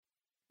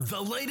The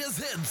latest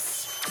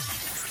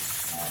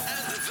hits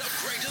and the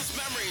greatest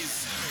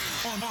memories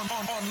on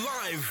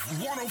Live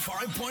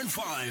 105.5.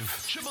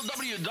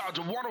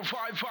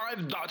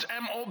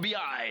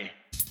 www.1055.mobi.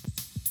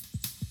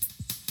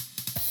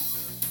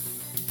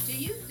 Do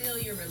you feel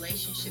your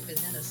relationship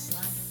is in a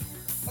slump?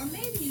 Or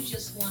maybe you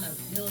just want to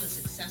build a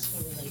successful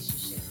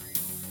relationship?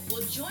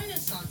 Well, join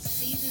us on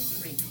season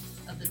 3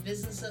 of The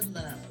Business of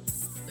Love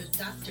with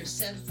Dr.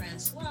 Seth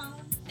Francois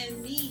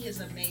and me, his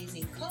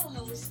amazing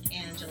co-host,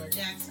 Angela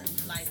Jackson,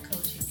 life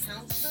coach and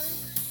counselor,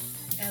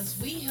 as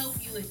we help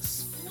you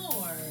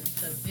explore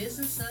the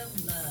business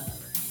of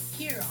love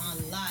here on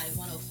Live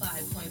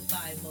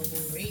 105.5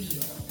 Mobile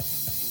Radio.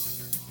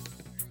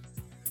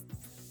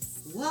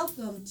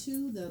 Welcome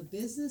to the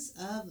Business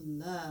of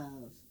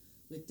Love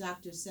with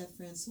Dr. Seth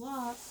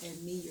Francois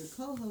and me, your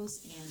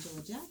co-host,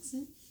 Angela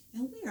Jackson.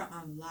 And we are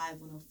on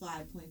Live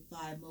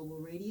 105.5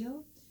 Mobile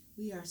Radio.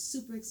 We are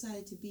super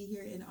excited to be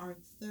here in our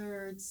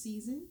 3rd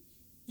season.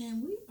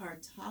 And we are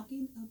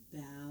talking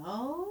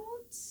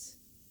about...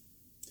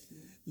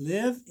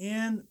 Live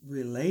in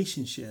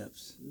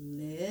relationships.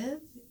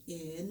 Live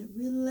in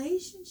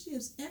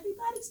relationships.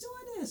 Everybody's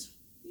doing this.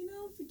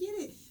 Forget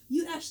it.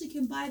 You actually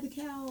can buy the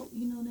cow,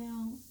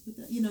 now.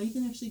 You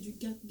can actually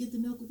get the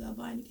milk without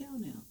buying the cow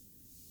now.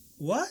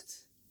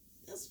 What?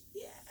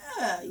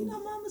 Yeah.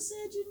 Mama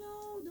said,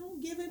 don't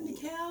give him the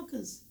cow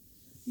because,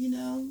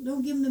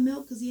 don't give him the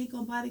milk because he ain't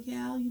going to buy the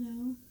cow,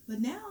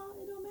 But now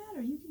it don't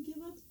matter. You can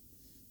give up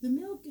the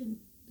milk and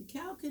the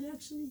cow could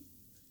actually...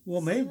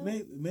 Well,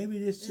 maybe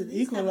this should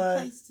equalize. Have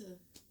a place to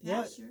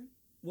pasture.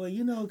 Well,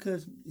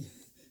 because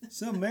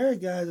some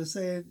married guys are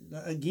saying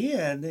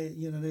again,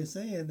 they're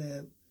saying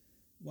that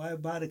why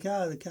buy the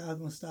cow? The cow's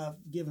gonna stop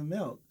giving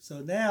milk.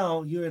 So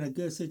now you're in a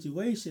good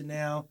situation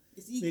now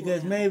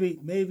because now.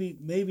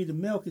 maybe the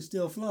milk is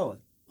still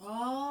flowing.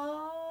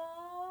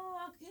 Oh,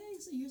 okay.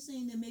 So you're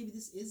saying that maybe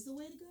this is the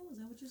way to go? Is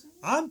that what you're saying?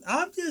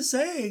 I'm just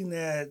saying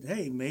that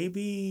hey,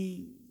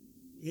 maybe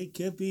it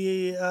could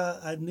be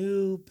a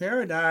new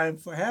paradigm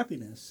for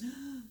happiness.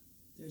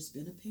 There's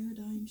been a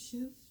paradigm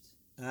shift.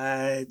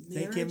 I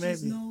think it may Marriage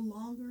is be. no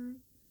longer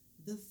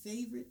the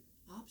favorite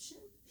option.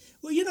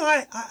 Well,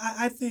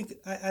 I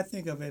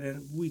think of it,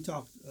 and we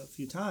talked a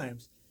few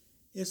times.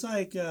 It's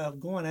like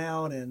going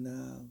out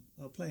and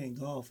playing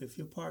golf. If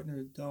your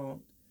partner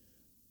don't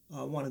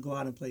want to go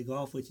out and play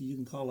golf with you, you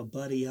can call a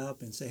buddy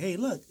up and say, hey,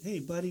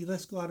 buddy,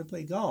 let's go out and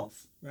play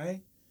golf,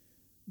 right?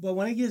 But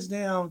when it gets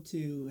down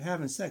to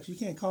having sex, you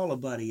can't call a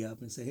buddy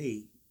up and say,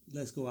 hey,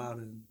 let's go out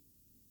and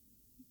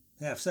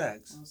have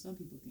sex. Well, some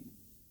people can.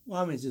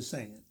 Well, just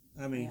saying.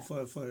 For the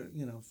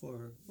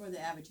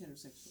average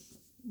heterosexual person.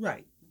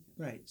 Right, okay.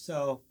 Right.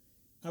 So,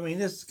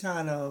 this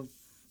kind of,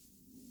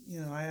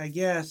 I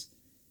guess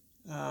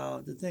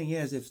the thing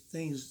is, if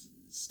things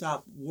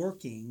stop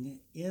working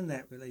in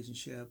that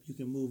relationship, you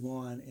can move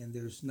on and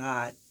there's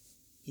not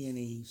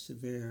any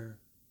severe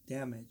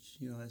damage,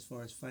 as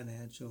far as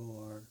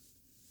financial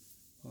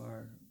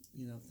or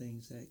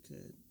things that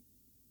could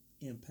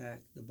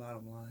impact the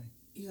bottom line.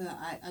 Yeah,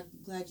 I'm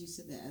glad you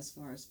said that as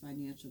far as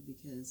financial,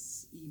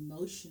 because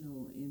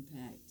emotional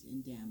impact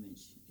and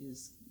damage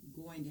is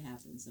going to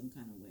happen some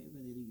kind of way,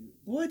 whether you're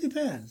it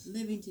depends.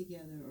 Living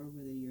together or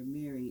whether you're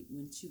married.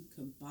 Once you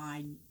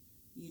combine,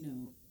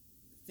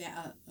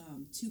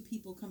 two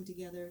people come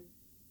together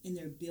and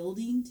they're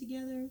building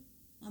together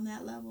on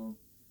that level,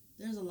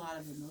 there's a lot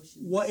of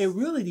emotions. Well, it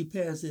really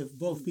depends if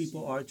both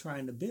people are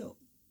trying to build.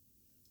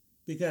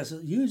 Because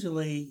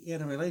usually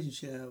in a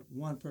relationship,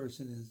 one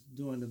person is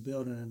doing the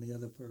building and the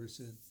other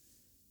person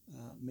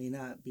may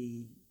not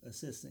be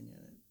assisting in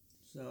it.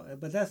 So,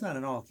 but that's not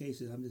in all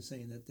cases. I'm just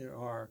saying that there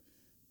are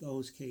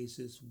those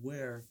cases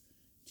where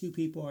two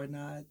people are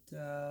not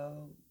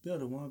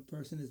building. One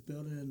person is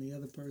building and the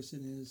other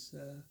person is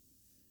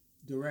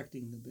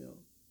directing the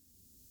build.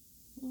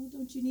 Well,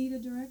 don't you need a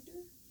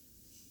director?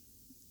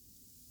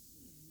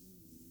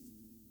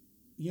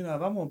 If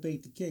I'm going to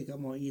bake the cake,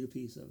 I'm going to eat a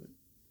piece of it.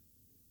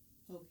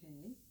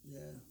 Okay.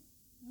 Yeah.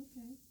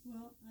 Okay.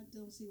 Well, I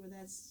don't see where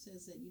that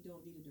says that you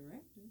don't need a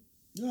director.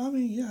 No,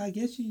 I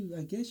guess you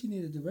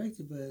need a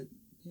director, but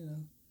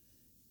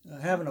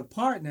having a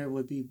partner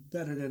would be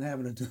better than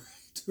having a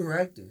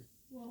director.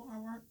 Well,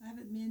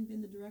 haven't men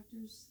been the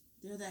directors?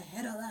 They're the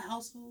head of the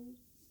household.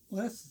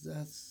 Well,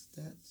 that's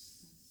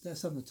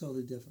something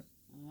totally different.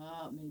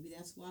 Maybe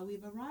that's why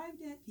we've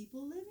arrived at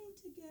people living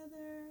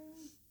together.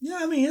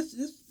 Yeah, I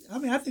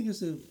think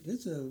it's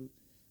a.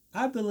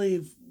 I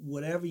believe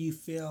whatever you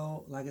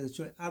feel like a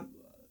choice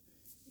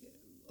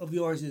of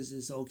yours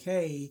is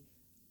okay.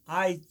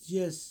 I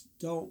just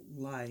don't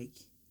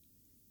like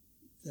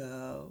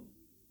the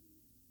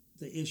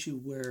issue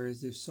where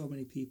there's so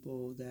many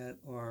people that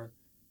are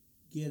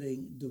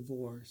getting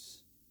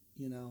divorced.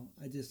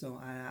 I just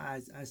don't. I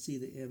see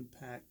the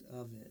impact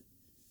of it,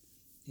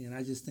 and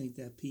I just think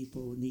that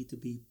people need to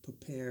be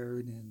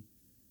prepared and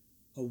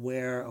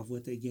aware of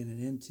what they're getting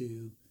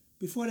into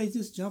before they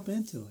just jump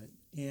into it.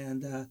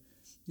 And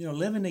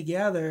living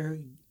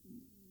together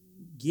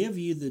give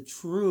you the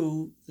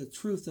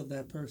truth of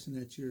that person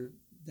that you're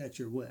that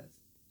you're with.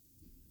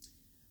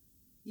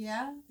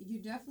 Yeah,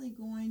 you're definitely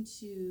going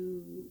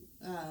to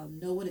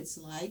know what it's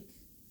like,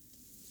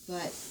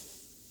 but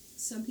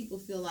some people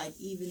feel like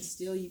even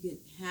still you could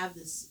have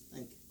this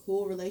like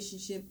cool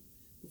relationship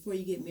before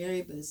you get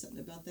married, but it's something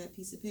about that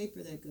piece of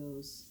paper that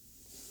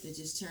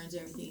just turns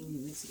everything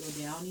and makes it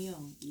go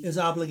downhill. It's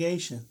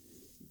obligation.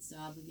 It's the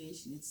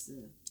obligation.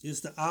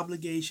 It's the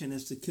obligation.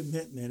 It's the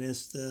commitment.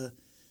 It's the.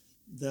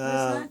 It's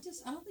not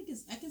just. I don't think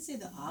it's. I can say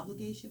the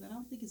obligation, but I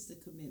don't think it's the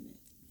commitment.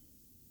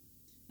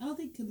 I don't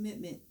think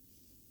commitment.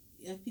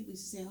 Like people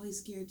used to say, "Oh, he's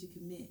scared to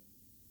commit,"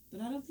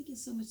 but I don't think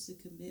it's so much the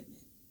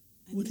commitment.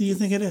 What do you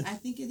think it is? I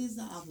think it is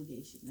the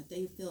obligation that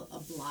they feel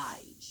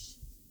obliged,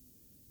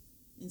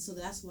 and so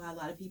that's why a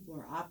lot of people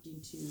are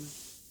opting to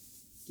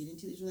get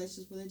into these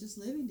relationships where they're just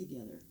living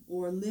together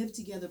or live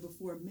together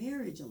before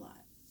marriage a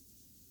lot.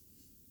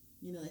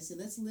 You know, they say,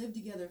 let's live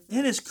together first.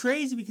 And it's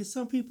crazy because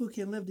some people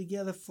can live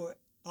together for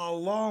a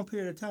long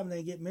period of time and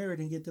then get married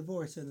and get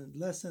divorced in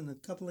less than a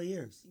couple of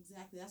years.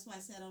 Exactly. That's why I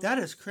said that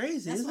is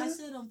crazy. That's why it? I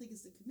said I don't think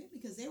it's the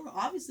commitment, because they were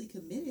obviously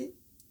committed.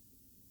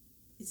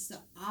 It's the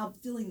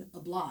feeling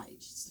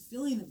obliged. It's the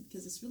feeling of,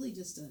 because it's really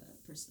just a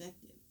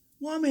perspective.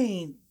 Well, I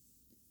mean,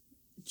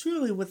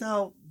 truly,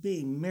 without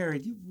being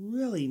married, you're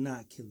really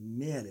not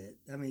committed.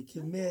 I mean,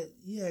 committed.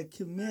 Yeah, You're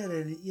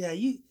committed.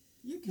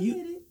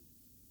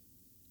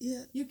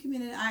 Yeah. You're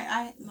committed.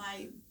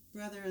 My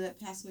brother that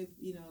passed away,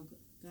 you know,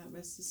 God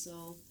rest his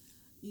soul,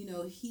 you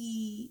know,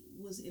 he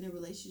was in a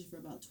relationship for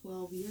about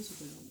 12 years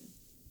with a woman.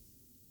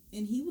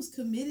 And he was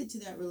committed to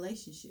that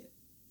relationship.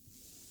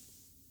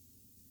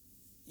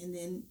 And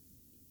then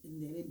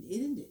it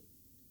ended.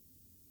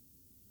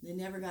 They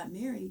never got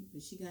married,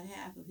 but she got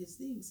half of his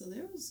thing. So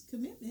there was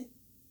commitment.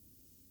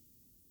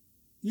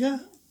 Yeah.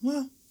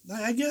 Well,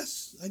 I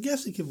guess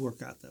it could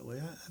work out that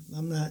way.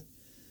 I'm not.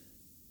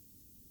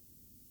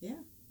 Yeah.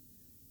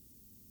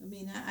 I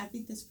mean, I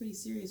think that's pretty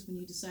serious when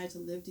you decide to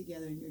live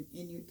together and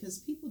you're because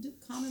people do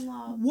common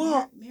law.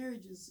 Well,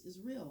 marriage is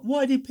real.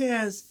 Well, it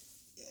depends,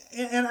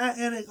 and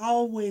it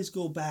always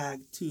go back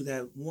to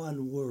that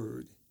one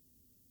word,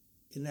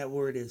 and that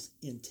word is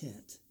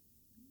intent.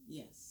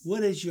 Yes.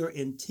 What is your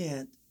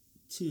intent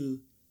to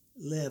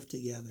live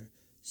together?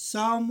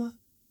 Some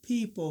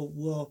people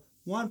will.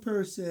 One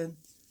person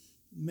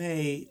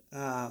may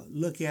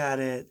look at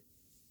it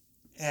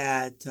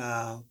as,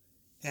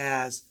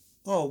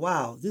 oh,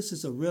 wow, this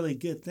is a really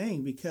good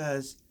thing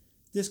because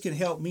this can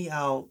help me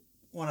out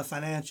on a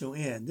financial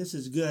end. This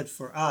is good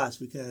for us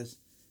because,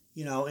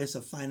 you know, it's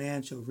a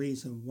financial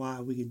reason why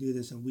we can do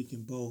this and we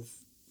can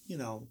both, you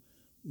know,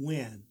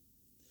 win.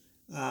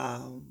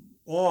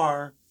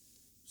 Or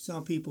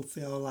some people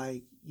feel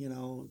like, you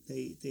know,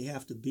 they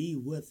have to be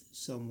with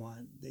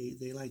someone.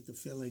 They like the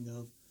feeling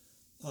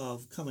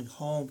of coming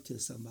home to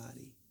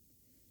somebody.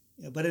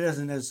 Yeah, but it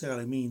doesn't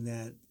necessarily mean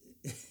that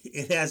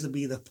it has to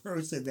be the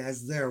person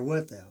that's there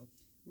with them.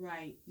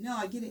 Right. No,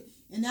 I get it.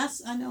 And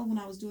I know when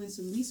I was doing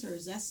some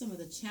research, that's some of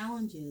the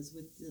challenges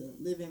with the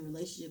live-in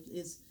relationship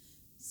is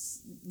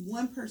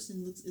one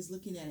person is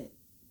looking at it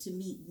to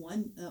meet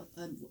one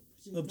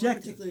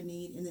particular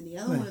need, and then the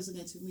other one is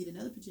looking to meet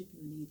another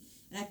particular need.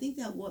 And I think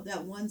that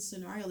that one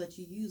scenario that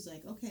you use,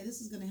 like, okay, this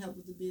is going to help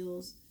with the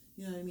bills,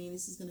 you know what I mean?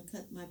 This is going to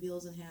cut my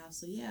bills in half.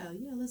 So yeah,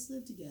 let's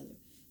live together.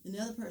 And the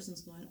other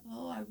person's going,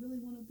 oh, I really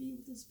want to be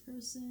with this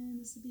person.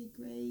 This would be a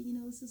great, you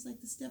know, this is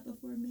like the step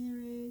before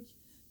marriage.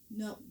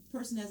 No, the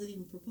person hasn't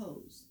even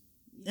proposed.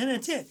 And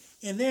intent.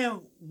 And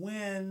then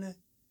when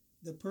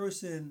the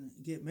person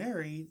get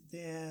married,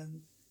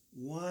 then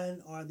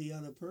one or the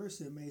other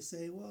person may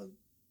say, well,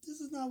 this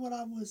is not what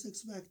I was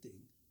expecting.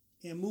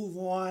 And move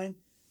on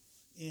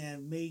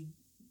and may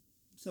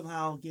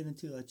somehow get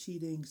into a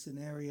cheating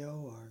scenario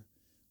or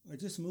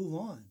just move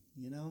on,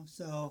 you know?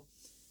 So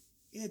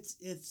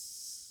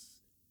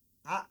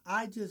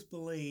I just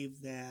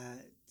believe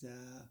that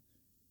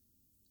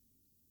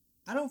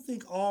I don't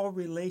think all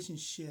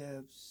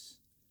relationships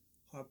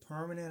are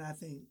permanent. I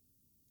think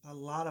a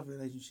lot of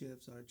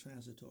relationships are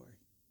transitory.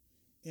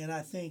 And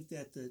I think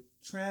that the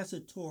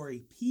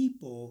transitory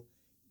people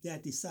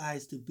that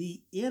decides to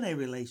be in a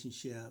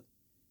relationship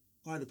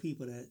are the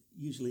people that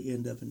usually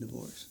end up in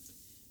divorce.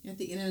 I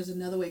think, and there's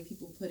another way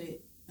people put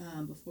it,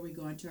 before we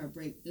go into our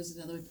break, there's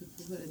another way people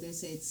put it. They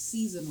say it's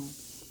seasonal.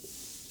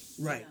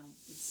 Right. You know,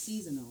 it's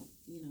seasonal,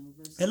 you know,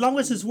 versus as long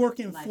as it's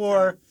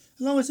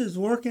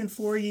working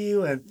for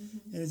you and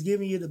mm-hmm. and it's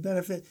giving you the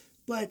benefit.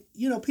 But,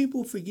 you know,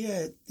 people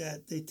forget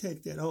that they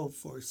take that oath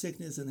for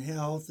sickness and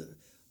health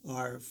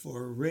or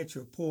for rich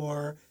or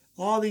poor,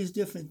 all these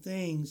different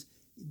things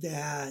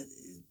that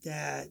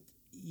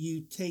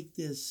you take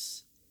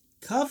this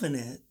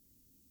covenant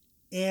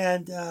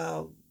and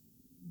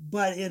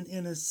but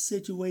in a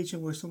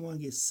situation where someone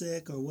gets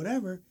sick or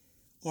whatever,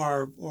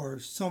 or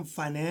some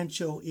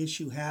financial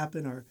issue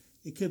happen, or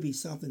it could be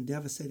something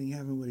devastating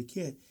happening with a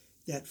kid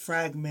that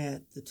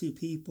fragment the two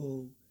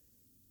people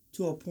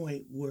to a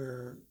point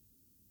where,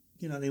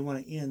 you know, they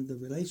want to end the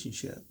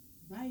relationship.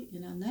 Right.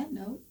 And on that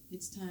note,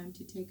 it's time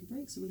to take a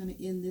break. So we're going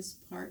to end this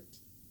part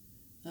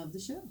of the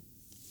show.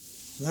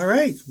 All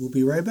right, we'll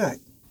be right back.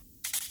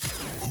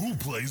 Who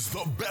plays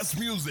the best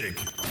music?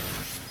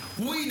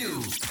 We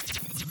do.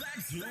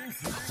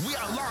 We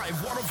are live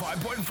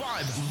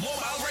 105.5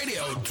 Mobile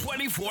Radio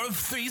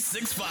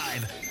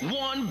 24/365.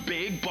 One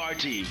big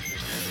party.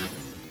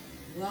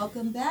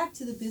 Welcome back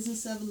to the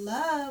Business of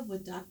Love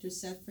with Dr.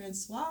 Seth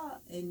Francois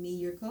and me,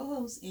 your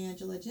co-host,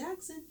 Angela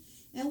Jackson.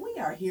 And we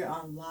are here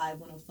on Live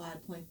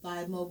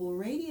 105.5 Mobile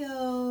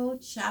Radio,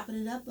 chopping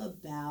it up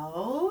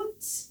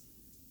about...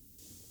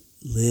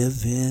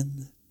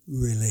 Live-in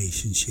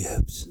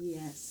relationships.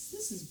 Yes,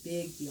 this is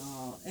big,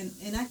 y'all.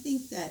 And I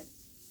think that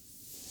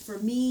for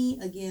me,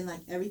 again,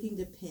 like everything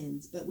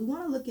depends. But we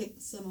want to look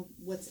at some of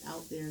what's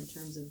out there in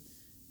terms of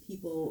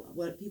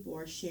what people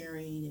are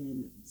sharing,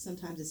 and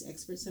sometimes it's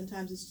experts,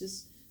 sometimes it's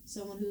just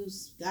someone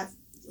who's got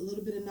a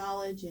little bit of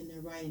knowledge and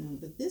they're writing on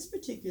it. But this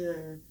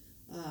particular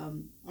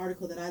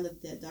article that I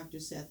looked at,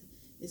 Dr. Seth,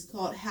 is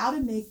called How to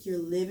Make Your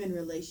Live-In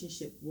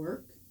Relationship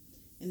Work,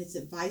 and it's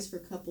advice for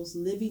couples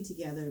living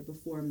together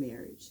before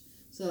marriage.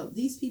 So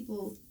these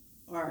people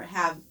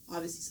have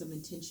obviously some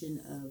intention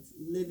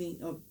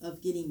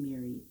of getting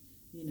married,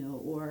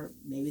 or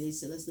maybe they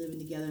said, let's live in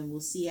together and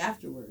we'll see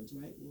afterwards,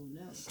 right? We'll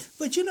know.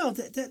 But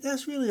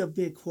that's really a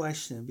big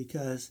question,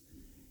 because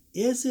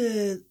is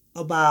it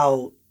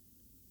about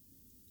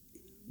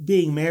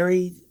being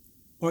married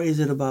or is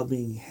it about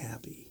being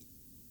happy?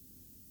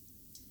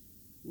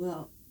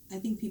 Well, I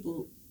think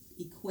people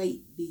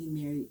equate being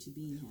married to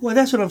being happy. Well,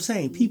 that's what I'm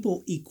saying.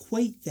 People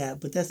equate that,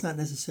 but that's not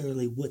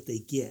necessarily what they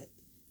get.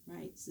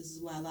 Right. So this is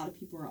why a lot of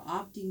people are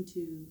opting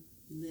to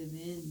live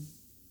in,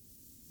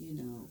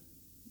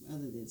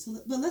 other than.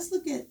 So, but let's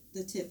look at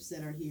the tips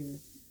that are here.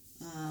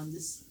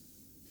 This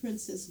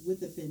Princess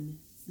Withafen,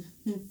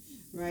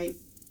 right,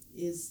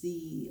 is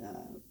the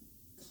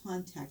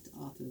contact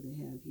author they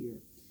have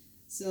here.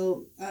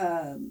 So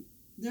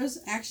there's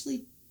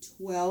actually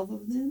 12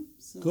 of them.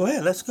 So, go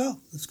ahead. Let's go.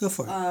 Let's go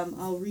for it.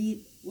 I'll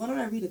read. Why don't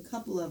I read a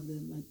couple of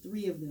them, like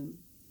 3 of them,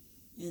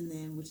 and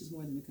then, which is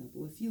more than a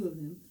couple, a few of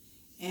them,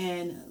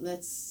 and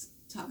let's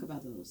talk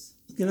about those.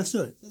 Okay, let's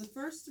do it. So the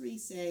first 3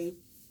 say,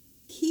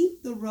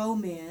 keep the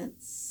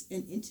romance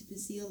and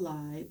intimacy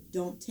alive.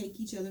 Don't take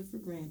each other for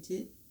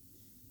granted.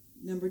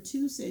 Number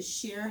 2 says,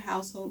 share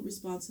household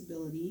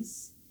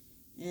responsibilities.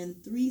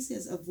 And 3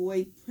 says,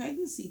 avoid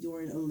pregnancy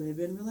during a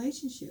live-in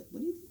relationship.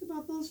 What do you think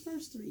about those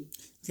first 3?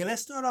 Okay,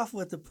 let's start off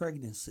with the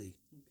pregnancy.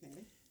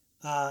 Okay.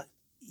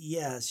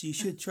 Yes, you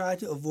should try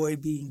to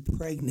avoid being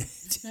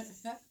pregnant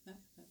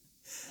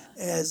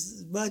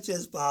as much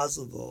as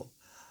possible.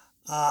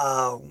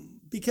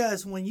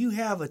 Because when you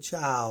have a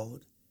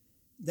child,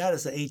 that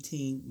is an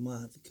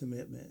 18-month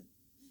commitment.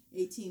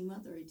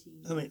 18-month or 18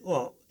 years?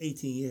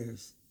 18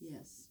 years.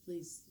 Yes,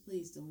 please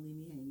don't leave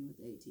me hanging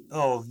with 18.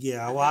 Oh,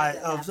 yeah.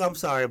 Well, I'm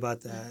sorry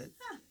about that.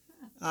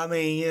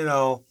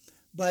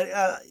 But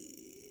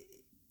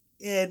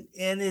and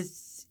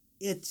it's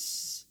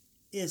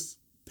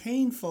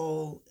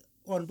painful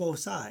on both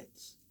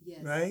sides.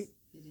 Yes, right?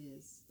 It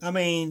is.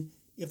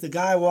 If the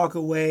guy walk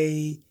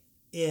away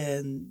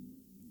and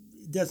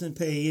doesn't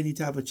pay any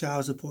type of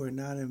child support,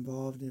 not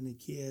involved in the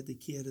kid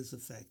is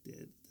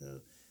affected.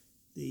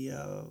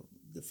 The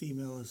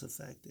female is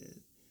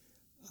affected.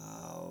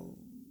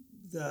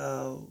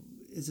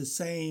 It's the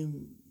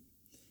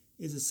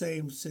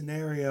same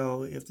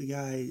scenario if the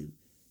guy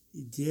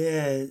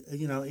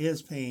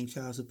is paying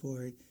child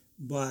support,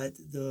 but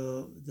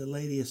the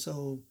lady is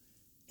so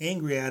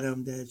angry at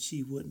him that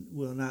she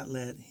will not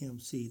let him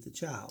see the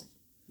child.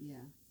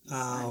 Yeah.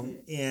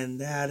 And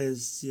that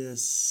is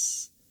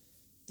just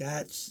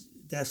that's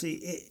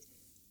it.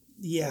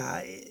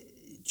 Yeah.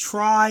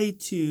 Try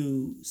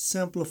to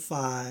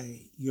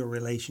simplify your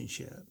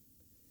relationship.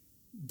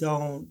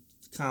 Don't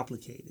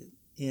complicate it.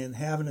 And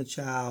having a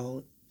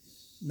child,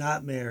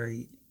 not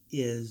married,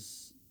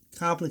 is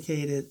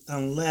complicated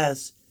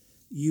unless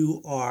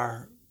you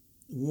are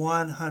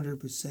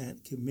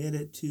 100%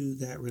 committed to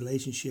that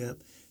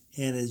relationship,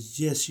 and it's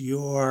just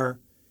your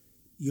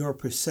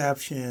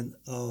perception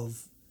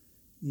of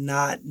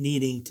not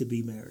needing to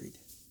be married.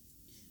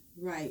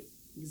 Right,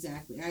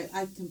 exactly.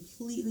 I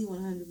completely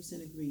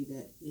 100% agree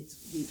that we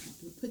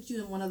put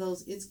you in one of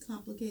those it's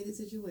complicated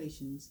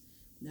situations.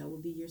 That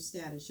will be your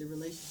status, your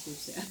relationship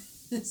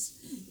status,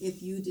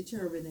 if you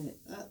determine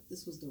that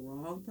this was the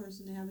wrong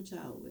person to have a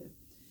child with.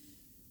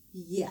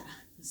 Yeah.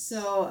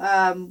 So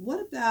what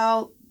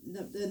about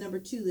the number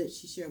 2 that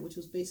she shared, which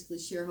was basically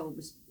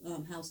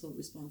household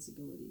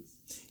responsibilities?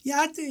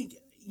 Yeah, I think,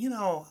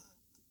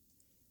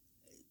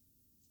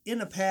 in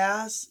the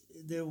past,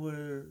 there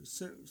were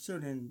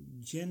certain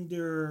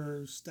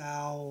gender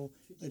style,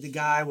 like the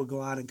guy would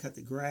go out and cut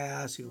the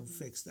grass, he'll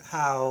fix the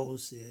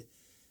house,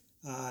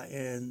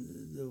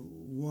 and the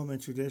woman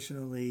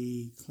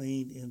traditionally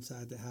cleaned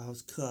inside the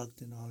house,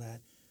 cooked and all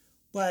that.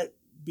 But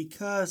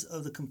because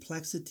of the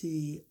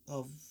complexity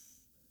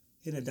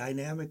in a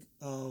dynamic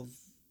of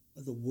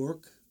the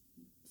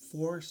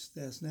workforce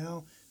that's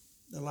now,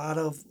 a lot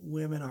of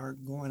women are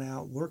going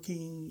out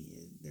working,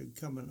 they're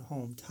coming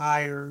home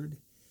tired,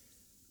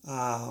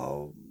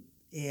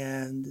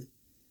 and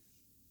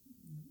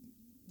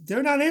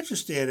they're not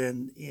interested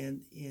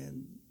in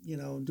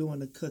doing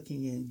the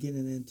cooking and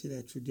getting into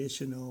that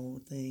traditional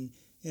thing.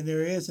 And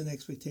there is an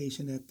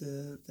expectation that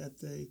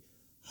the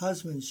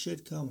husband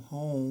should come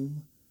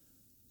home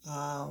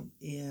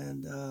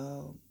and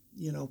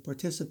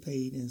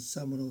participate in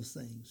some of those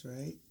things,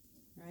 right?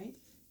 Right.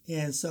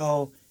 And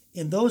so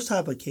in those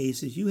type of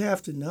cases, you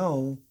have to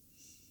know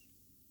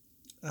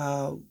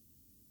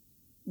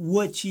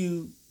what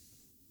you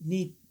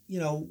need,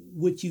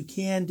 what you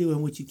can do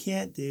and what you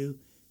can't do,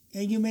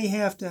 and you may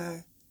have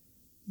to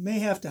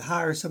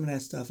hire some of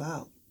that stuff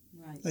out.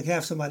 Right. Like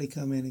have somebody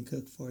come in and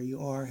cook for you,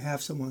 or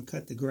have someone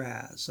cut the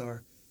grass,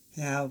 or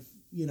have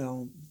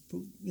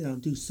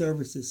do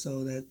services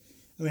so that,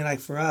 like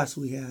for us,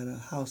 we had a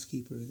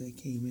housekeeper that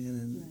came in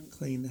and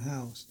cleaned the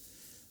house.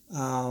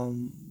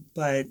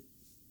 But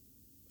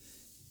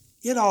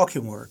it all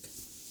can work.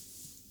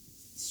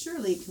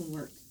 Surely it can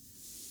work.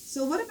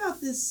 So what about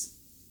this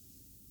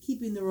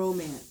keeping the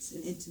romance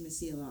and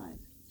intimacy alive?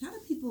 How do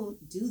people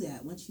do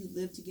that once you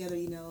live together,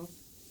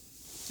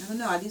 I don't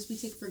know. I guess we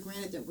take for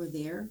granted that we're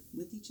there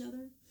with each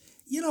other.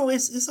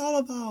 It's all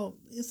about,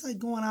 it's like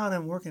going out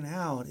and working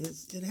out.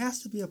 It has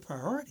to be a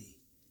priority.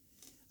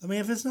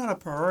 If it's not a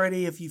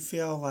priority, if you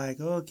feel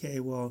like, okay,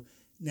 well,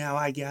 now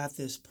I got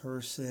this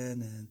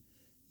person and,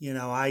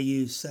 I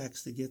use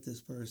sex to get this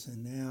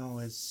person. Now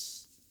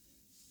it's,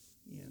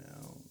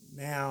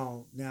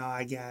 now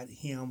I got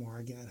him or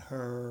I got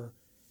her.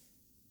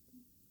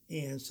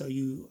 And so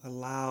you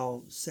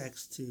allow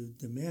sex to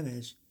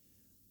diminish.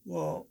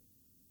 Well,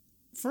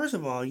 first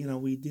of all,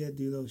 we did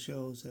do those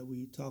shows that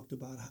we talked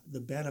about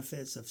the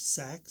benefits of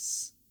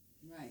sex.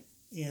 Right.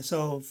 And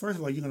so, first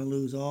of all, you're going to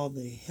lose all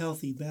the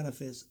healthy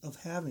benefits of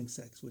having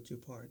sex with your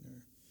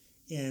partner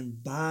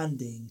and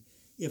bonding.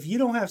 If you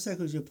don't have sex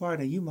with your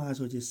partner, you might as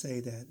well just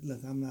say that,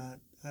 look,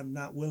 I'm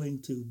not willing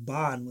to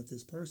bond with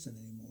this person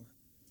anymore.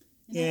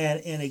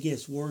 And it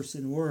gets worse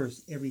and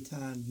worse every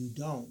time you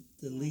don't.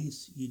 The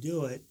least you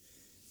do it,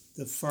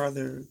 the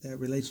farther that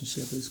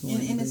relationship is going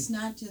to be. And it's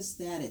not just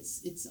that,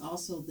 it's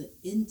also the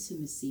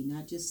intimacy,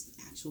 not just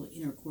actual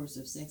intercourse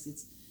of sex.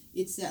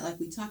 It's that, like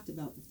we talked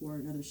about before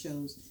in other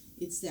shows,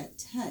 it's that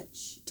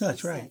touch.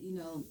 Touch, right.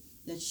 That,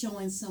 that's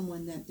showing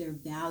someone that they're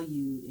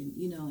valued and,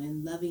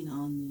 and loving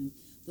on them.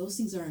 Those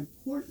things are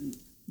important.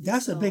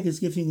 That's the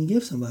biggest gift you can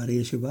give somebody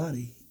is your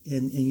body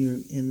and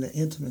the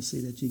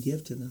intimacy that you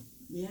give to them.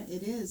 Yeah,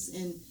 it is.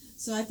 And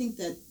so I think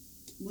that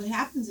what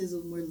happens is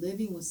when we're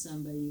living with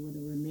somebody, whether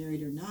we're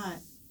married or not,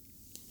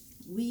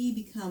 we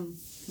become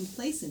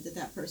complacent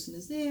that person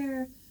is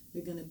there,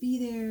 they're going to be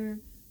there,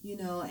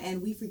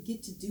 and we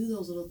forget to do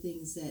those little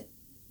things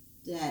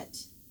that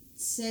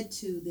said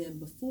to them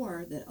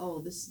before that, oh,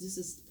 this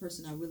is the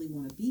person I really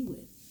want to be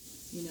with,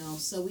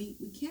 so we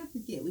can't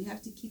forget. We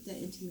have to keep that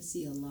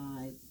intimacy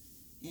alive.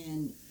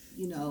 And,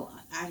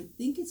 I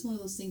think it's one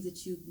of those things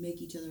that you make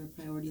each other a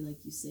priority,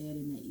 like you said,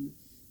 and that you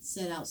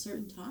set out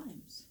certain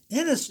times.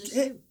 And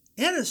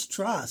it's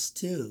trust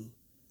too,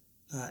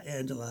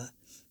 Angela,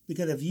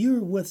 because if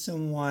you're with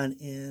someone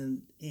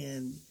and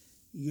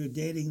you're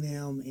dating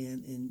them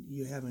and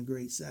you're having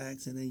great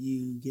sex, and then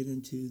you get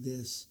into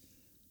this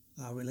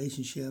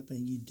relationship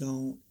and you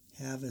don't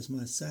have as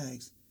much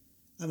sex,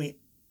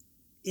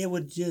 it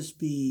would just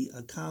be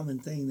a common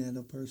thing that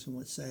a person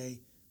would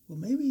say, well,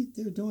 maybe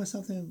they're doing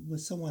something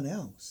with someone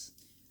else.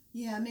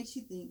 Yeah, it makes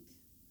you think.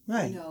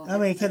 Right.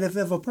 Because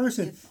if a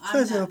person,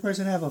 especially if a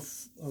person have a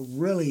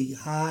really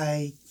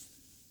high,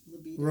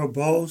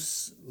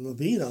 robust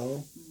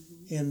libido,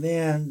 and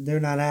then they're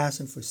not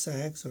asking for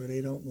sex or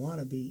they don't want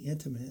to be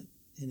intimate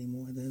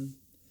anymore, then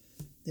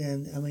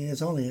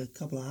it's only a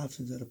couple of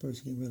options that a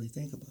person can really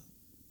think about.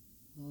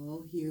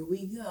 Oh, here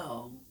we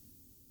go.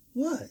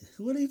 What?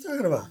 What are you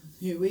talking about?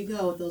 Here we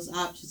go with those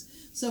options.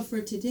 So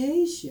for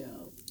today's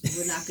show,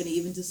 we're not going to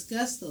even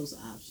discuss those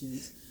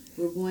options.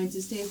 We're going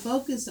to stay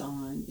focused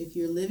on, if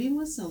you're living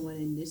with someone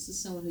and this is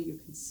someone who you're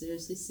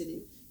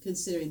seriously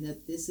considering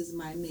that this is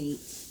my mate,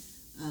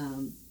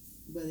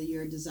 whether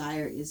your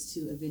desire is to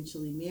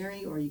eventually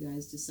marry or you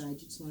guys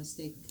decide you just want to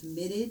stay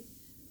committed,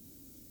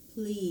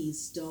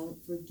 please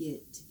don't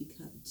forget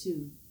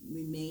to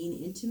remain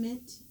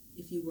intimate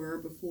if you were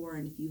before,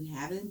 and if you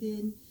haven't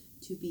been,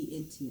 to be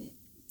intimate.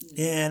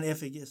 And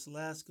if it gets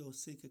less, go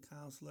seek a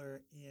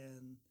counselor,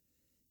 and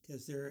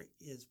because there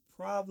is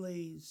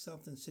probably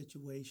something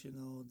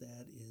situational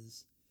that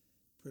is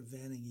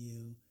preventing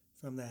you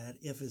from that.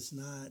 If it's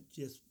not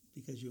just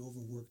because you're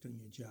overworked on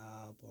your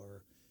job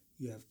or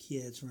you have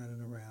kids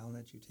running around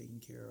that you're taking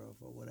care of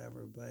or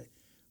whatever. But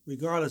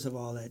regardless of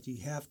all that, you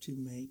have to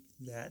make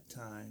that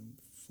time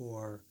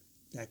for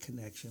that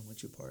connection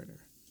with your partner.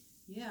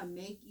 Yeah,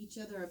 make each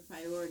other a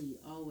priority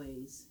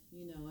always,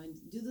 and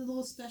do the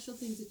little special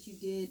things that you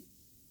did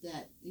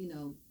that,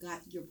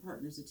 got your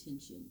partner's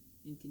attention,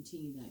 and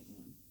continue that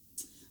going.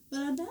 But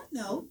on that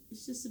note,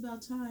 it's just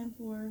about time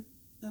for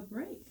a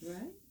break,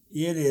 right?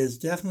 It is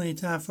definitely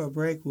time for a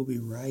break. We'll be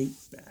right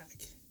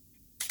back.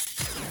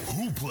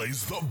 Who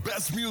plays the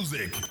best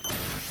music?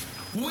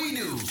 We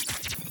do.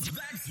 We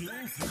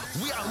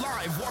are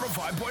live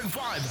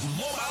 105.5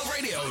 Mobile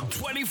Radio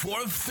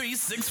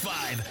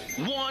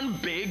 24/365. One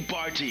big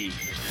party.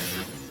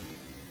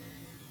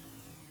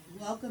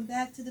 Welcome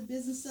back to the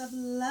Business of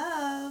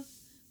Love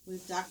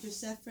with Dr.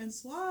 Seth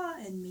Francois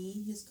and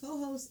me, his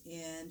co-host,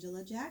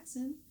 Angela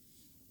Jackson.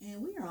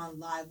 And we are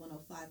on live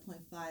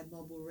 105.5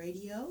 Mobile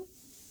Radio.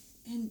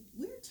 And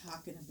we're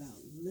talking about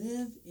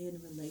live-in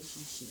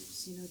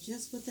relationships,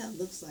 just what that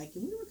looks like.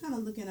 And we were kind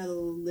of looking at a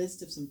little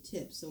list of some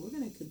tips. So we're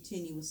going to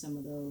continue with some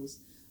of those.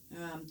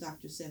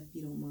 Dr. Seth, if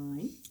you don't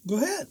mind. Go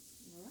ahead.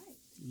 All right.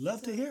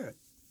 Love to hear it.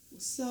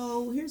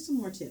 So here's some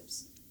more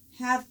tips.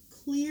 Have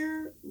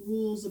clear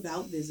rules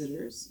about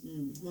visitors. I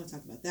want to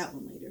talk about that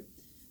one later.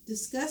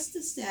 Discuss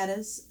the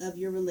status of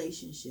your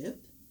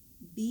relationship.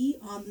 Be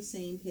on the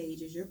same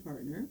page as your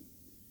partner.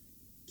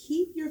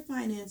 Keep your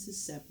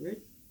finances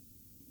separate.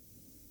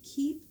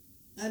 Keep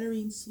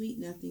uttering sweet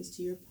nothings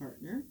to your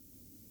partner.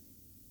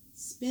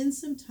 Spend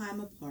some time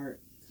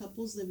apart.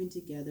 Couples living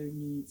together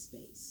need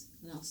space.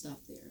 And I'll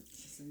stop there.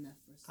 That's enough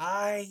for us.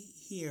 I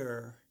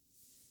hear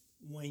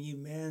when you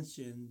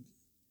mentioned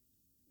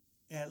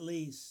at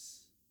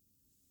least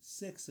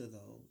 6 of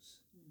those.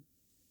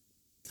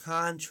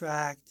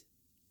 Contract,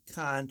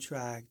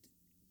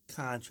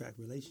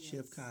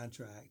 relationship Yes.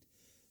 contract.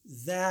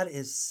 That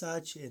is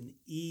such an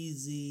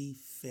easy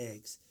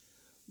fix.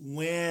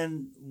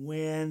 When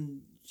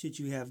should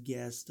you have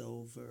guests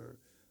over?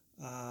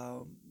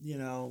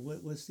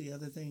 What's the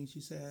other things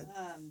you said?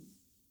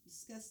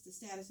 Discuss the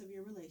status of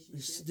your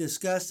relationship.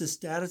 Discuss the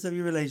status of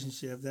your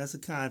relationship. That's a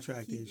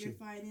contract Keep issue. your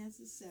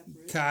finances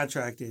separate.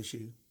 Contract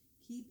issue.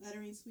 Keep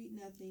uttering sweet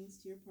nothings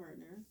to your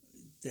partner.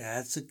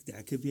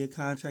 That could be a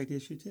contract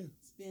issue too.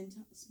 Spend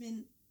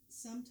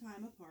some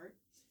time apart.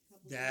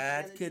 Couples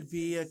That together could need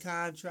be a space.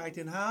 contract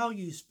in how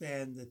you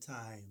spend the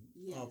time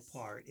Yes.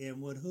 apart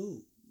and with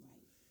who.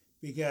 Right.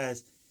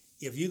 Because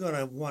if you're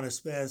gonna want to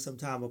spend some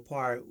time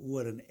apart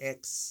with an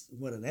ex,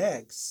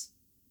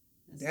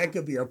 that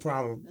could be a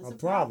problem. That's A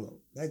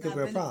problem. That It's could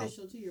not be a problem.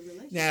 beneficial to your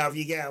relationship. Now, if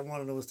you got one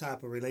of those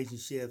type of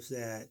relationships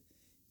that,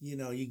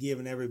 you're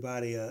giving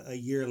everybody a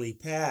yearly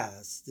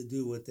pass to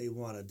do what they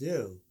want to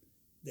do,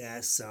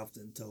 that's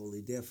something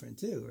totally different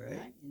too,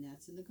 right? And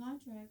that's in the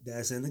contract.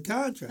 That's in the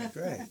contract,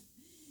 right?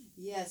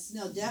 Yes,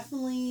 no,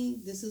 definitely.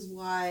 This is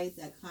why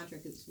that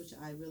contract is, which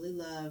I really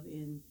love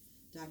in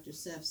Dr.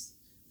 Seth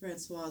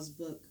Francois'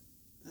 book,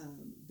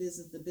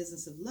 The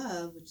Business of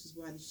Love, which is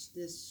why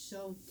this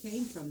show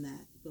came from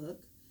that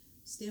book,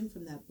 stemmed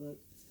from that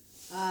book.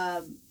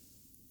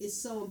 It's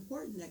so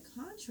important that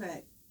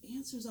contract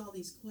answers all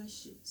these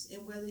questions.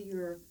 And whether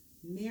you're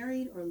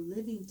married or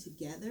living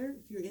together,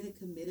 if you're in a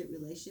committed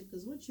relationship,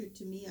 because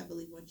I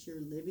believe once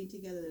you're living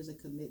together, there's a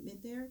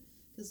commitment there,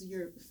 because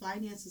your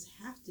finances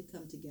have to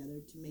come together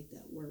to make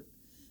that work.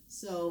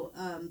 So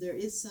there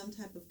is some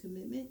type of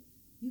commitment.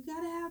 You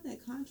got to have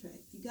that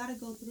contract. You got to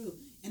go through.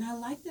 And I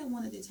like that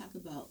one that they talk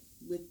about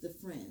with the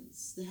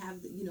friends, to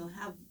have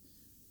have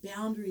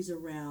boundaries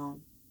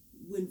around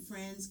when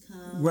friends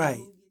come, Right.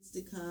 who gets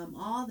to come,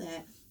 all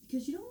that.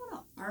 Because you don't want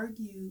to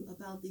argue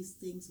about these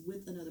things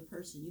with another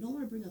person. You don't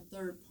want to bring a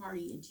third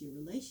party into your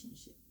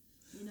relationship.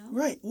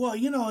 Right. Well,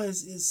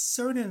 it's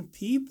certain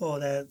people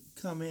that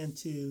come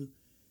into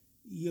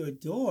your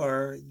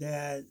door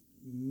that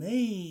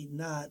may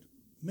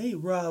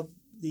rub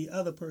the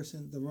other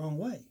person the wrong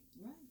way.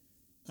 Right.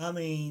 I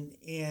mean,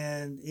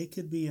 and it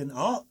could be an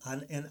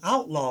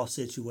outlaw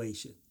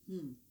situation.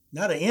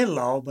 Not an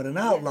in-law, but an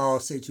outlaw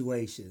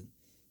situation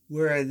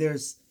where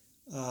there's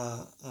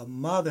a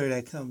mother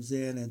that comes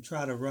in and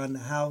try to run the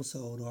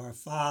household, or a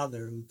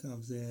father who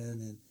comes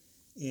in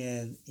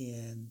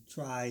and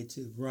try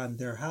to run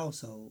their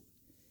household.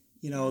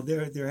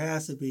 There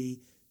has to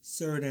be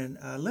certain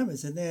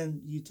limits. And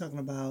then you're talking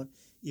about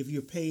if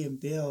you're paying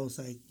bills,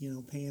 like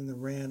paying the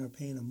rent or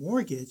paying a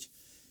mortgage,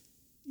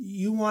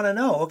 you want to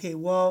know, okay,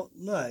 well,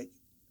 look,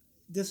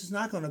 this is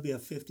not going to be a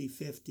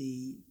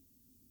 50-50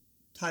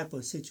 type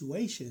of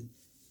situation.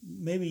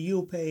 Maybe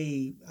you'll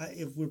pay,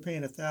 if we're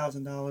paying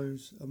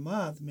 $1,000 a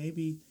month,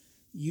 maybe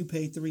you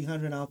pay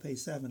 $300, I'll pay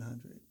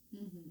 $700.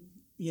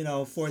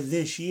 For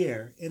this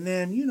year. And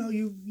then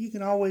you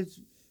can always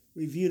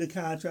review the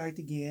contract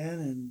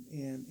again,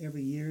 and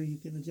every year you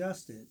can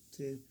adjust it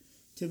to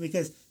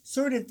because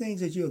certain things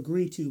that you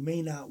agree to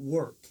may not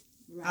work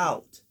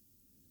out.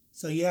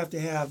 So you have to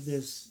have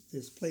this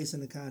place in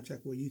the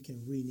contract where you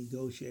can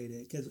renegotiate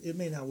it, because it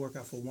may not work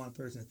out for one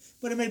person,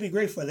 but it may be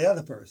great for the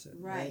other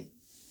person. Right.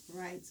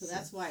 So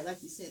that's why,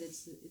 like you said,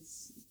 it's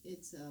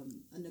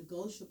a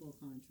negotiable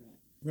contract.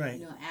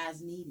 Right.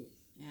 As needed.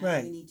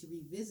 Right. We need to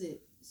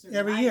revisit certain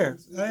every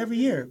items.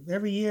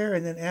 year,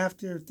 and then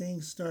after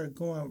things start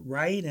going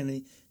right,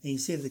 and you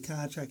see that the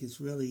contract is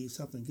really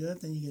something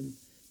good, then you can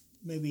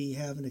maybe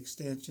have an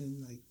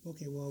extension. Like,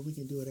 okay, well, we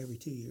can do it every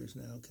 2 years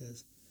now,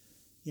 because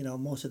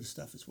most of the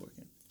stuff is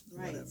working.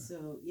 Right. Whatever.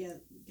 So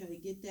you got to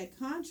get that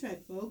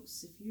contract,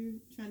 folks. If you're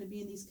trying to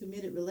be in these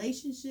committed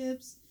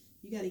relationships,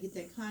 you got to get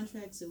that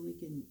contract so we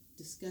can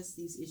discuss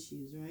these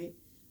issues, right?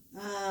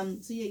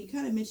 So yeah, you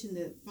kind of mentioned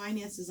that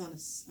finances on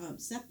a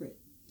separate.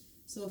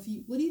 So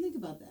what do you think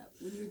about that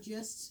when you're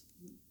just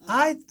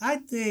I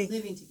think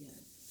living together?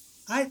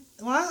 I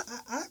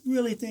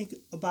really think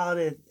about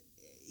it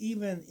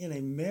even in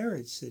a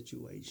marriage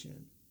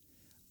situation.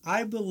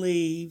 I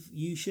believe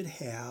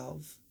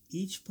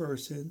each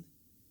person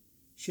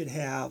should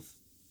have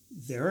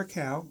their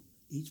account,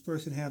 each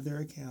person have their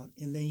account,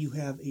 and then you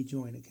have a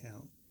joint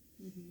account.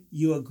 Mm-hmm.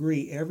 You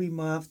agree every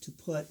month to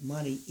put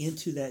money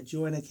into that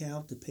joint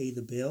account to pay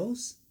the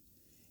bills.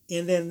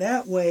 And then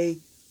that way,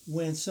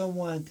 when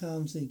someone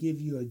comes and give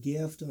you a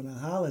gift on a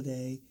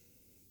holiday,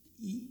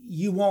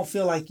 you won't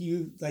feel like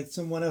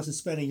someone else is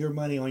spending your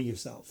money on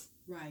yourself.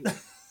 Right.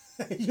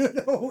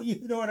 you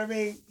know what I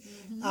mean?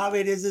 Mm-hmm. I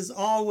mean, it's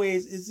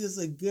just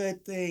a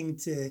good thing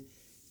to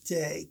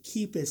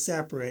keep it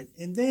separate.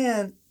 And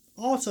then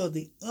also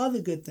the other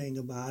good thing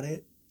about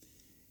it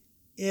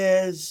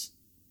is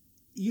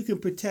you can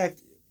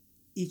protect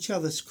each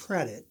other's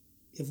credit.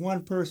 If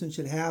one person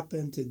should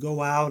happen to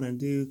go out and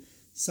do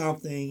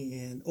something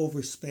and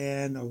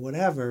overspend or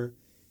whatever,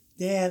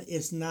 then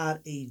it's not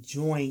a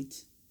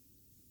joint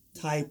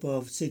type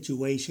of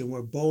situation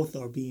where both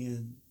are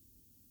being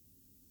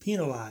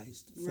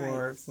penalized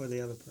for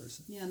the other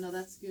person. Yeah, no,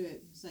 that's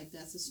good. It's like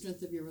that's the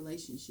strength of your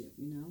relationship,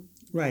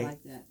 Right. I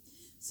like that.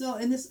 So,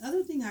 and this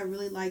other thing I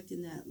really liked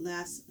in that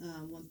last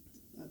one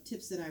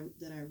tips that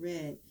I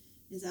read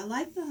is I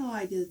like the whole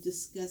idea to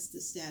discuss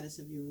the status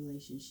of your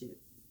relationship.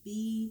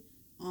 Be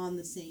on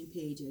the same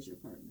page as your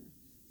partner,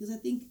 because I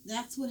think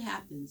that's what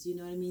happens. You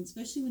know what I mean?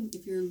 Especially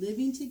if you're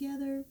living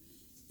together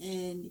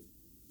and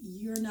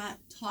you're not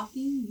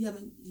talking, you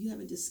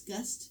haven't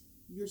discussed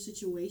your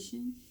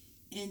situation,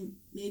 and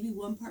maybe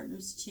one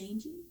partner's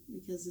changing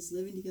because this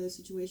living together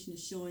situation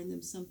is showing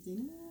them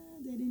something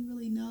they didn't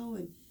really know,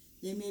 and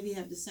they maybe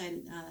have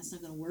decided that's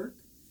not going to work.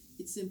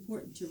 It's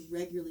important to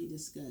regularly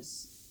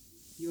discuss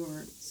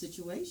your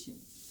situation,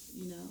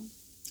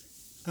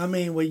 I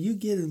mean, when you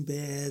get in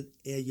bed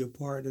and your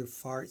partner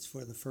farts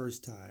for the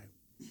first time,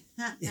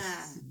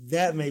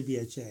 that may be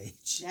a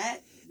change.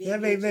 That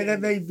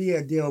may be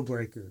a deal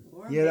breaker.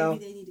 Or maybe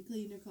they need to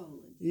clean their colon.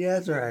 Yeah,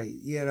 that's right.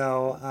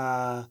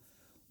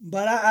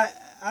 But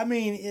I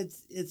mean,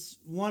 it's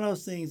one of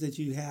those things that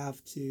you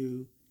have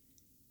to.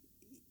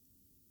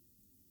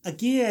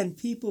 Again,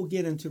 people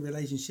get into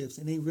relationships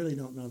and they really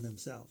don't know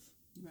themselves.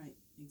 Right.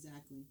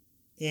 Exactly.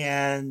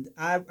 And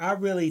I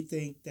really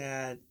think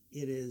that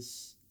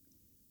it's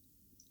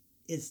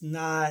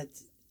not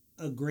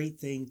a great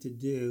thing to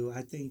do.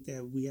 I think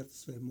that we have to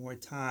spend more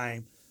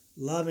time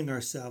loving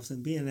ourselves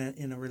and being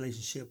in a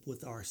relationship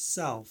with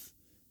ourselves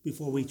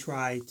before we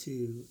try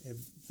to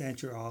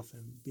venture off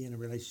and be in a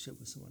relationship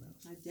with someone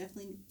else. I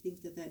definitely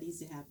think that needs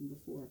to happen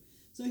before.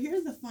 So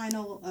here's the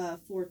final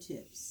 4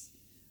 tips.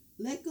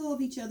 Let go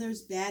of each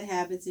other's bad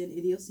habits and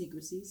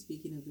idiosyncrasies,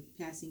 speaking of the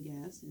passing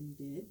gas in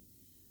bed.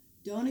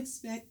 Don't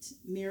expect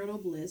marital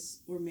bliss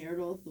or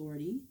marital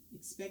authority.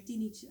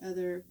 Expecting each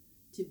other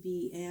to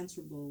be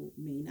answerable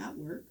may not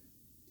work.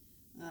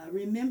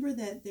 Remember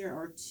that there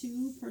are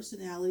 2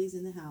 personalities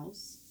in the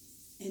house,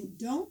 and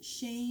don't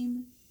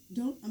share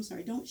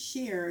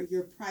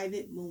your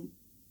private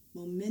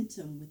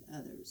momentum with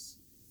others.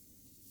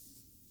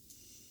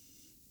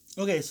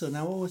 Okay, so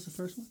now what was the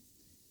first one?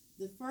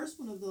 The first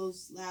one of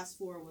those last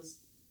 4 was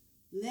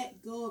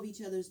let go of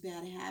each other's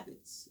bad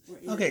habits or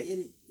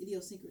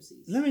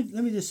idiosyncrasies. Let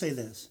me just say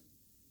this.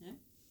 Okay.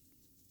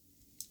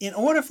 In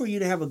order for you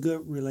to have a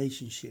good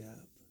relationship,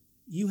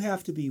 you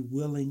have to be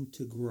willing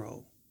to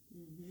grow.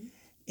 Mm-hmm.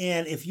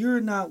 And if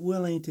you're not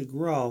willing to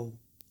grow,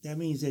 that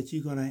means that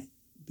you're going to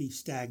be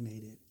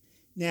stagnated.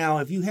 Now,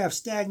 if you have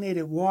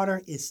stagnated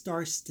water, it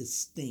starts to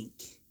stink.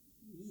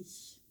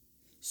 Yeesh.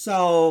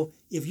 So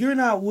if you're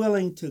not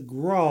willing to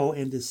grow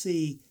and to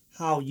see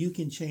how you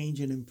can change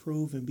and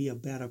improve and be a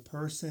better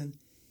person,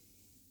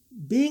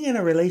 being in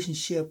a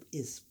relationship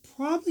is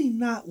probably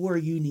not where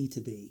you need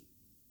to be.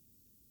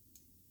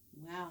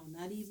 Wow,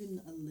 not even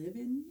a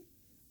live-in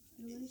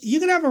relationship? You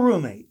can have a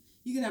roommate.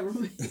 You can have a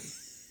roommate.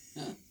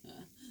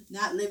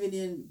 Not living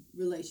in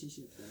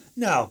relationship. Though.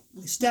 No,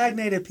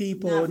 stagnated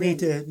people need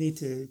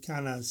to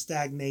kind of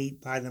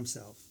stagnate by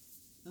themselves.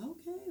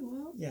 Okay,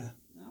 well. Yeah.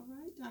 All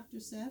right, Dr.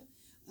 Seth.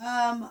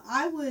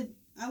 I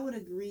would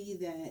agree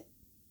that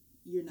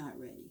you're not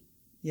ready.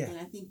 Yeah. And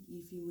I think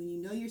when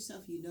you know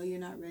yourself, you know you're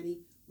not ready,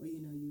 or you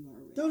know you are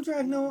ready. Don't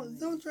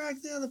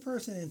drag the other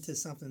person into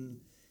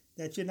something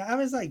that you're not. I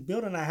mean, it's like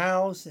building a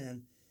house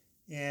and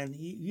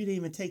you didn't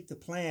even take the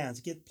plans,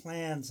 get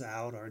plans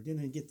out, or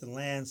didn't get the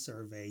land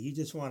survey. You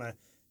just want to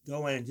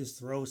go in and just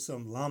throw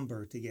some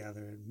lumber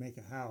together and make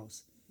a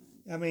house.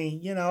 I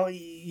mean, you're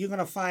going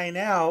to find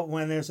out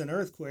when there's an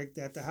earthquake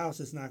that the house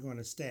is not going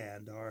to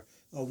stand, or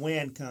a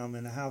wind come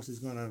and the house is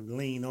going to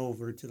lean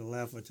over to the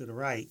left or to the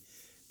right,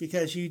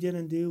 because you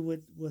didn't do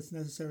what's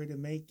necessary to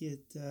make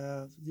it,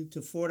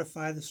 to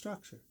fortify the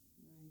structure.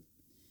 Right.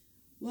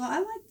 Well, I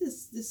like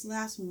this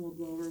last one we'll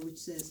go over, which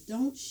says,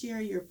 don't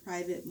share your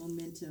private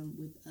momentum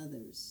with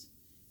others.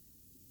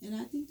 And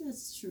I think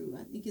that's true.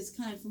 I think it's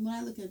kind of, from when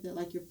I look at that,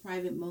 like your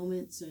private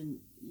moments, and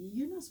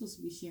you're not supposed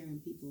to be sharing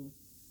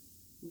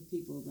with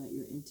people about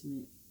your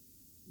intimate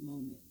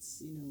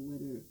moments,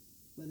 whether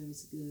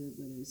it's good,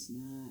 whether it's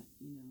not.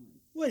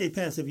 Well, it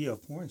depends if you're a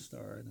porn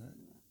star or not.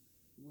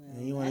 Well,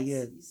 and you want to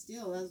get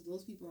still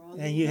those people are all.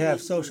 And you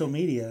have social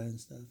media and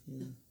stuff.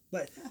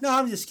 But no,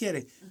 I'm just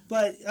kidding.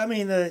 But I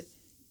mean the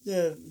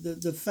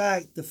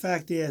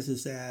fact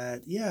is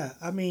that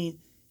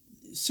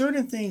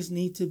certain things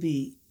need to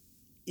be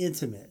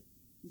intimate.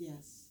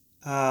 Yes.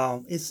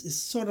 It's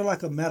sort of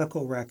like a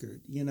medical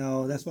record.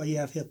 That's why you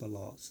have HIPAA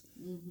laws.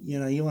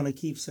 Mm-hmm. You want to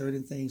keep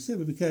certain things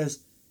secret because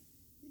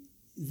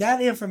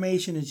that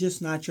information is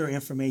just not your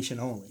information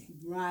only.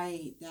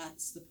 Right.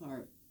 That's the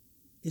part.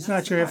 It's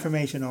not your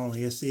information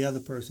only. It's the other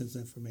person's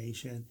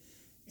information.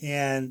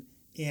 And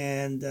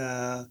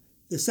the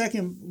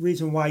second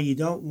reason why you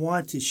don't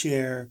want to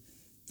share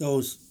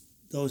those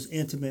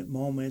intimate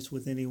moments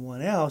with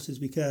anyone else is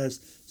because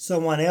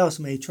someone else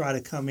may try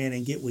to come in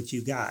and get what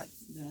you got.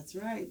 That's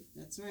right.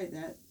 That's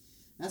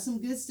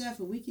some good stuff,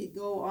 and we could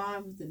go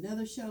on with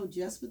another show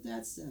just with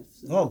that stuff.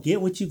 So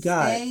get what you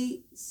got.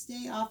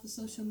 Stay off of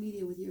social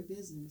media with your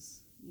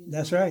business.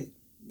 That's right.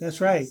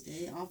 That's right.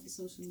 Stay off of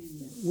social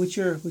media. What's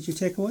your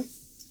takeaway?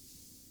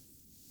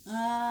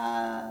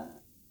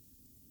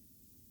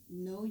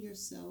 Know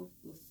yourself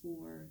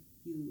before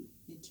you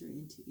enter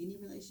into any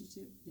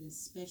relationship, and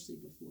especially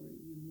before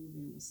you move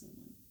in with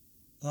someone.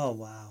 Oh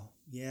wow,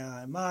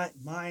 yeah.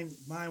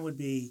 Mine would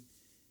be,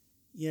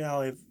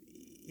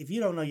 if you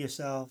don't know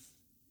yourself,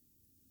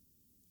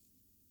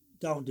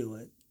 don't do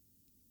it.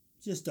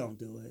 Just don't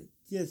do it.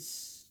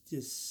 Just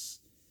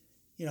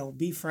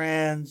be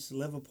friends,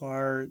 live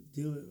apart,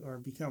 do it, or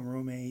become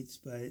roommates.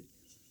 But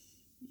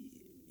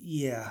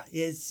yeah,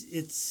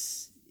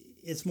 it's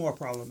more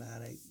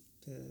problematic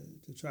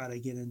to try to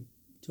get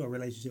into a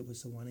relationship with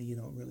someone and you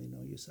don't really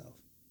know yourself.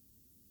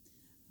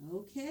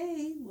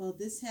 Okay, well,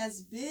 this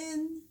has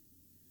been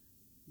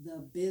The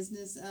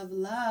Business of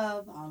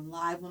Love on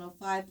Live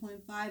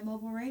 105.5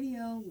 Mobile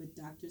Radio with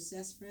Dr.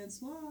 Seth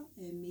Francois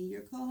and me,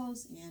 your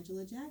co-host,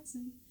 Angela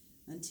Jackson.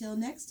 Until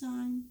next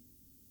time.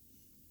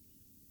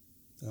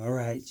 All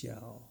right,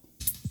 y'all.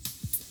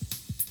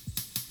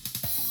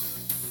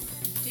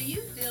 Do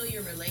you feel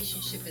your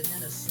relationship is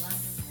in a slump?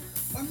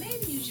 Or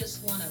maybe you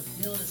just want to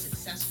build a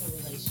successful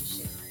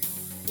relationship?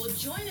 Well,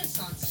 join us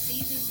on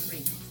Season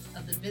 3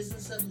 of The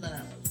Business of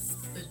Love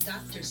with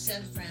Dr.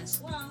 Seth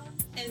Francois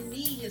and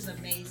me, his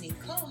amazing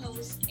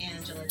co-host,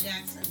 Angela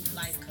Jackson,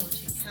 life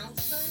coach and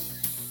counselor,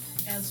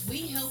 as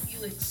we help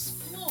you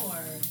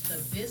explore the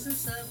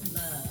business of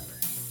love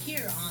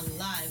here on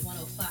Live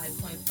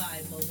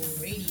 105.5 Mobile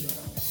Radio.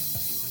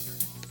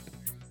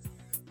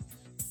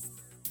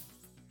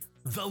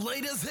 The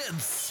latest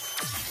hits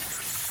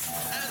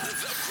and the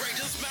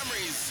greatest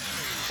memories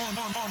on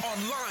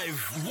Live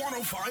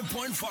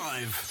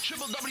 105.5.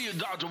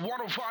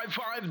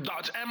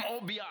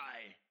 www.1055.mobi.